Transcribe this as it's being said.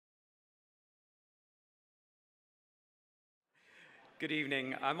Good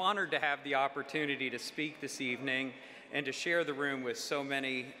evening. I'm honored to have the opportunity to speak this evening and to share the room with so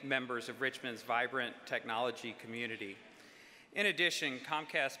many members of Richmond's vibrant technology community. In addition,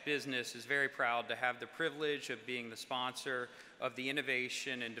 Comcast Business is very proud to have the privilege of being the sponsor of the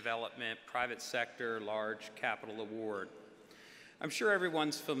Innovation and Development Private Sector Large Capital Award. I'm sure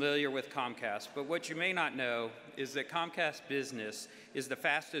everyone's familiar with Comcast, but what you may not know is that Comcast Business is the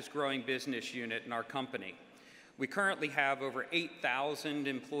fastest growing business unit in our company. We currently have over 8,000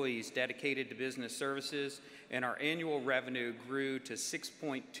 employees dedicated to business services, and our annual revenue grew to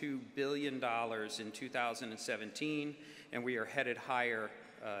 $6.2 billion in 2017, and we are headed higher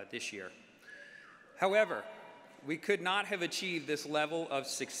this year. However, we could not have achieved this level of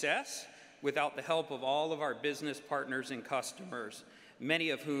success without the help of all of our business partners and customers, many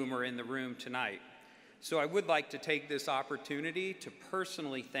of whom are in the room tonight. So I would like to take this opportunity to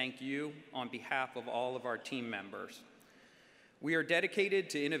personally thank you on behalf of all of our team members. We are dedicated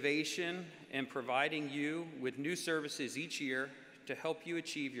to innovation and providing you with new services each year to help you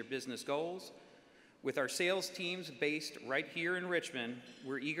achieve your business goals. With our sales teams based right here in Richmond,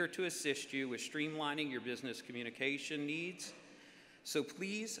 we're eager to assist you with streamlining your business communication needs. So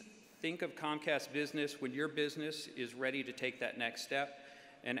please think of Comcast Business when your business is ready to take that next step,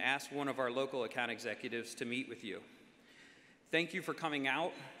 and ask one of our local account executives to meet with you. Thank you for coming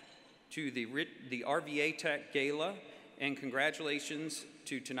out to the rvatech Gala, and congratulations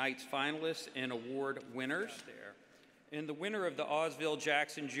to tonight's finalists and award winners. And the winner of the Auzville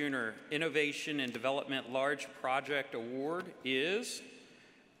Jackson Jr. Innovation and Development Large Project Award is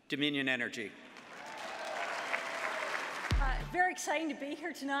Dominion Energy. Very exciting to be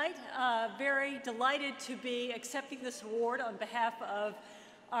here tonight. Very delighted to be accepting this award on behalf of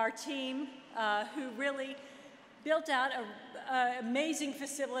our team, who really built out an amazing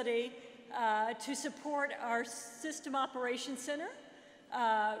facility to support our System Operations Center.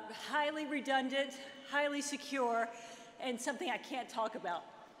 Highly redundant, highly secure, and something I can't talk about.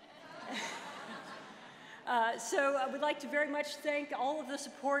 So I would like to very much thank all of the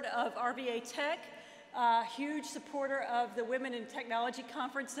support of rvatech, huge supporter of the Women in Technology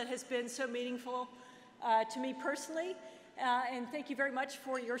Conference that has been so meaningful to me personally. And thank you very much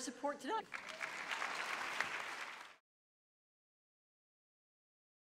for your support tonight.